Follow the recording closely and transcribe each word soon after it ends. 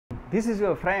This is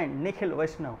your friend Nikhil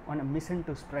Vaishnav on a mission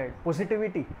to spread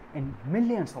positivity in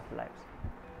millions of lives.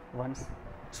 Once,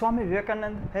 Swami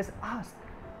Vivekanand has asked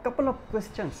a couple of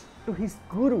questions to his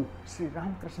guru Sri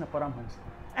Ramakrishna Paramahansa,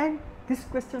 and these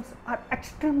questions are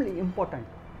extremely important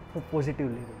for positive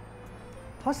living.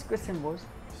 First question was,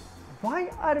 why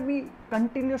are we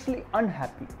continuously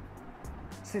unhappy?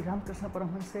 Sri Ramakrishna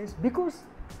Paramahansa says, because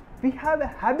we have a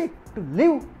habit to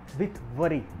live with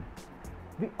worry.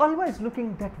 We always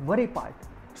looking that worry part.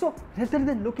 So rather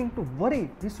than looking to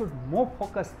worry, we should more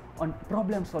focus on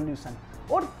problem solution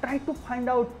or try to find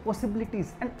out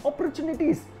possibilities and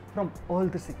opportunities from all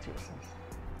the situations.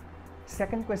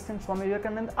 Second question Swami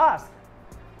Vivekananda asked,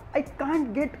 I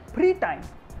can't get free time.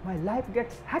 My life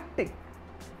gets hectic.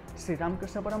 Sri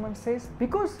Ramakrishna Paramahansa says,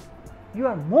 because you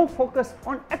are more focused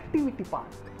on activity part.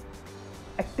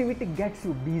 Activity gets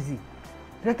you busy.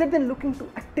 Rather than looking to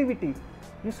activity,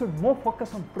 you should more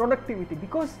focus on productivity,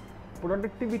 because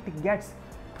productivity gets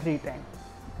free time.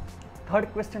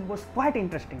 Third question was quite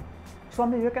interesting.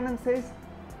 Swami Vivekananda says,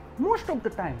 most of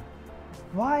the time,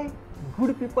 why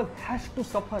good people has to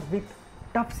suffer with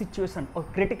tough situation or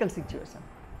critical situation?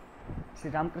 Sri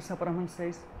Ramakrishna Paramahansa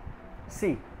says,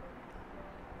 see,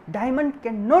 diamond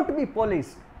cannot be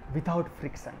polished without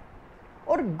friction,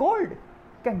 or gold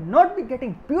cannot be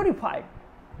getting purified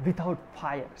without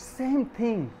fire. Same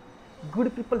thing,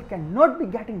 good people cannot be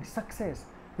getting success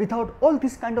without all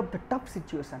this kind of the tough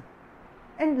situation.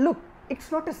 And look,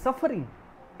 it's not a suffering,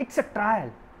 it's a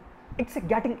trial, it's a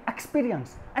getting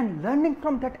experience and learning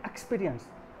from that experience,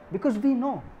 because we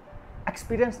know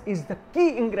experience is the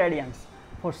key ingredients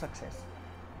for success.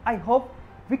 I hope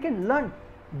we can learn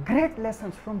great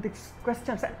lessons from these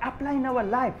questions and apply in our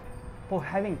life for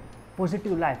having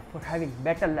positive life, for having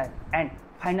better life, and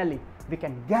finally we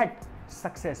can get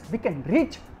success, we can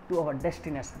reach to our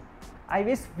destination. I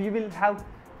wish we will have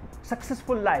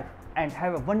successful life and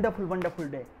have a wonderful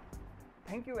day.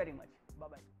 Thank you very much. Bye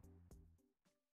bye.